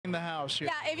the House here.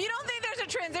 Yeah, if you don't think there's a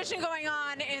transition going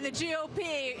on in the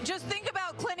GOP, just think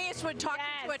about Clint Eastwood talking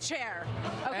to a chair,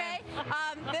 okay?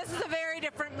 This is a very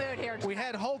different mood here tonight. We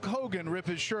had Hulk Hogan rip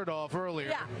his shirt off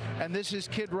earlier, and this is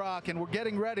Kid Rock, and we're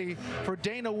getting ready for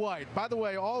Dana White. By the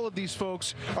way, all of these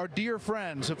folks are dear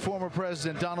friends of former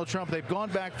President Donald Trump. They've gone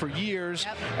back for years,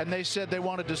 and they said they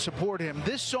wanted to support him.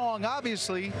 This song,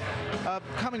 obviously,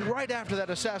 coming right after that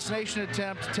assassination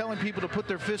attempt, telling people to put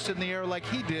their fist in the air like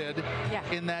he did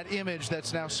in that image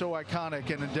that's now so iconic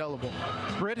and indelible.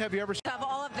 Britt, have you ever seen?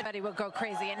 All of everybody will go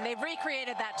crazy, and they've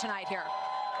recreated that tonight here.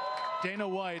 Dana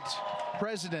White,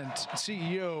 president,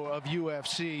 CEO of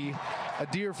UFC, a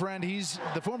dear friend.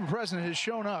 The former president has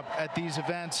shown up at these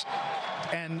events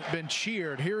and been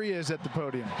cheered. Here he is at the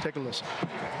podium. Take a listen.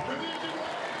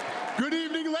 Good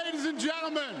evening, ladies and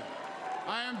gentlemen.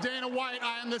 I am Dana White.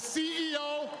 I am the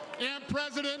CEO and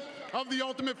president of the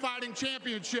Ultimate Fighting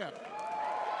Championship.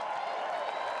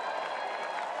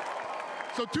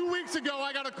 So 2 weeks ago,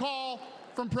 I got a call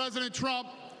from President Trump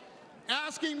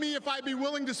asking me if I'd be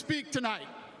willing to speak tonight.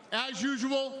 As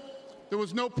usual, there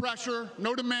was no pressure,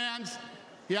 no demands.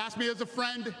 He asked me as a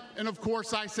friend, and of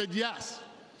course I said yes.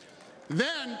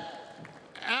 Then,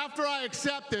 after I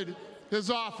accepted his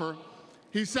offer,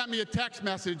 he sent me a text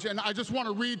message, and I just want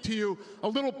to read to you a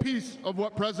little piece of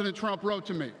what President Trump wrote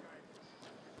to me.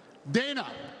 Dana,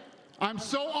 I'm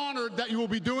so honored that you will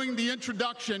be doing the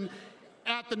introduction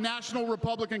at the National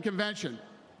Republican Convention.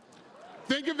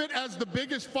 Think of it as the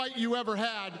biggest fight you ever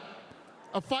had,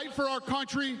 a fight for our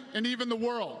country and even the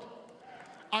world.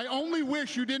 I only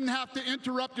wish you didn't have to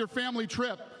interrupt your family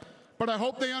trip, but I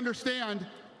hope they understand,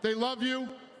 they love you,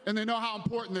 and they know how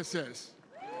important this is.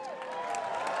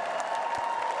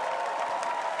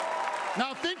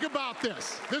 Now think about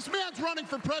this. This man's running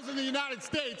for president of the United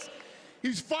States.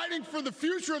 He's fighting for the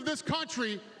future of this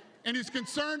country, and he's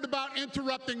concerned about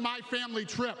interrupting my family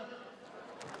trip.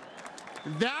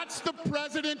 That's the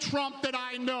President Trump that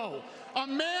I know, a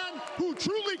man who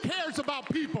truly cares about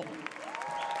people.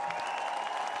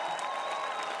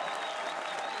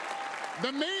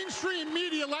 The mainstream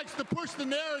media likes to push the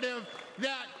narrative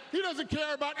that he doesn't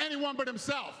care about anyone but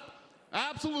himself. I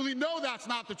absolutely know that's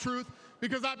not the truth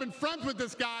because I've been friends with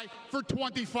this guy for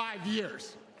 25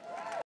 years.